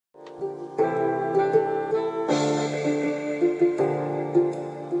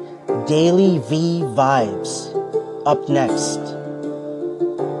Daily V Vibes. Up next.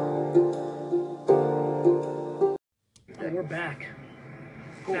 We're back.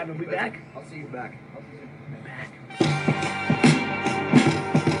 Cool. Are we back? I'll see you back.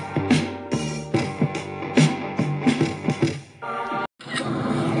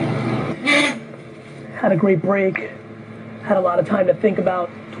 Had a great break. Had a lot of time to think about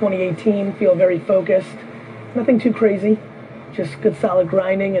 2018. Feel very focused. Nothing too crazy. Just good solid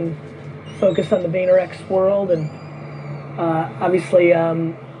grinding and focus on the VaynerX world and obviously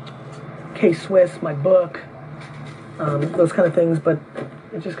K-Swiss, my book, those kind of things. But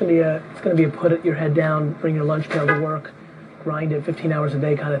it's just gonna be a put your head down, bring your lunch pail to work, grind it 15 hours a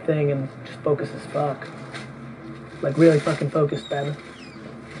day kind of thing, and just focus as fuck. Like really fucking focused, man.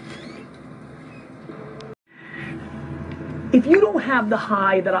 If you don't have the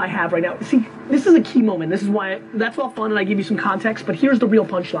high that I have right now, see, this is a key moment. This is why, that's all fun and I give you some context, but here's the real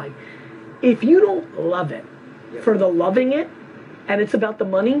punchline. If you don't love it for the loving it, and it's about the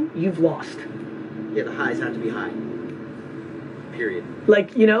money, you've lost. Yeah, the highs have to be high. Period.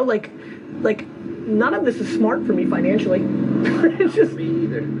 Like, you know, like none of this is smart for me financially. It's just, me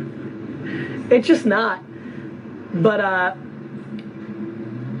either. It's just not. But,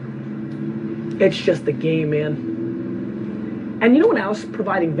 it's just the game, man. And you know what else?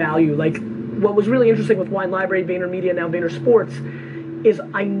 Providing value. Like, what was really interesting with Wine Library, VaynerMedia, now Vayner Sports, is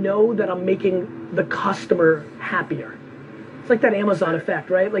I know that I'm making the customer happier. It's like that Amazon effect,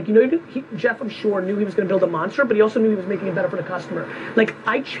 right? Like, you know, Jeff, I'm sure, knew he was going to build a monster, but he also knew he was making it better for the customer. Like,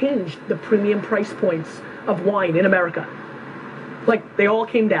 I changed the premium price points of wine in America. Like, they all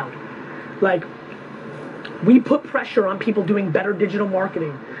came down. Like, we put pressure on people doing better digital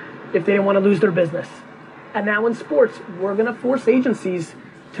marketing if they didn't want to lose their business. And now in sports, we're going to force agencies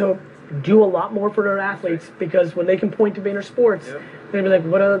to do a lot more for their athletes because when they can point to Vayner Sports, they're going to be like,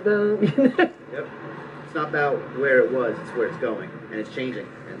 what are the... Yep. It's not about where it was, it's where it's going. And it's changing.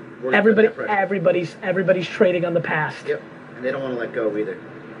 And we're everybody's trading on the past. Yep. And they don't want to let go either.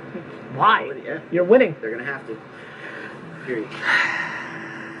 Why? Yeah. You're winning. They're going to have to. Period.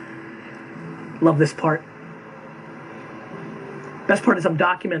 Love this part. Best part is I'm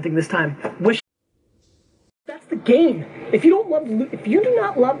documenting this time. That's the game. If you do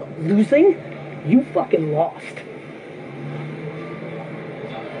not love losing, you fucking lost.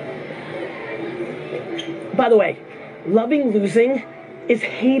 By the way, loving losing is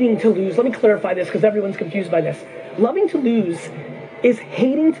hating to lose. Let me clarify this because everyone's confused by this. Loving to lose is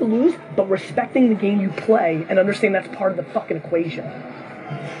hating to lose, but respecting the game you play and understand that's part of the fucking equation.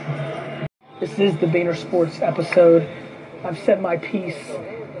 This is the Vayner Sports episode. I've said my piece.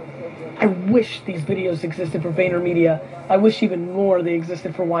 I wish these videos existed for VaynerMedia. I wish even more they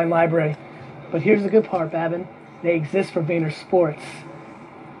existed for Wine Library. But here's the good part, Babin. They exist for Vayner Sports.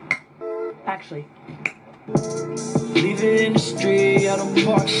 Actually. Leave it in the street, I don't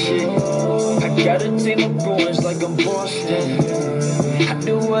park shit. I gotta take my ruins like I'm Boston. I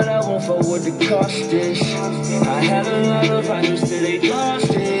do what I want for what the cost is. I had a lot of idols till they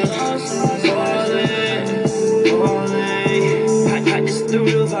lost it. Ballin'. I just threw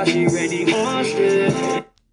the Vashi Randy monster.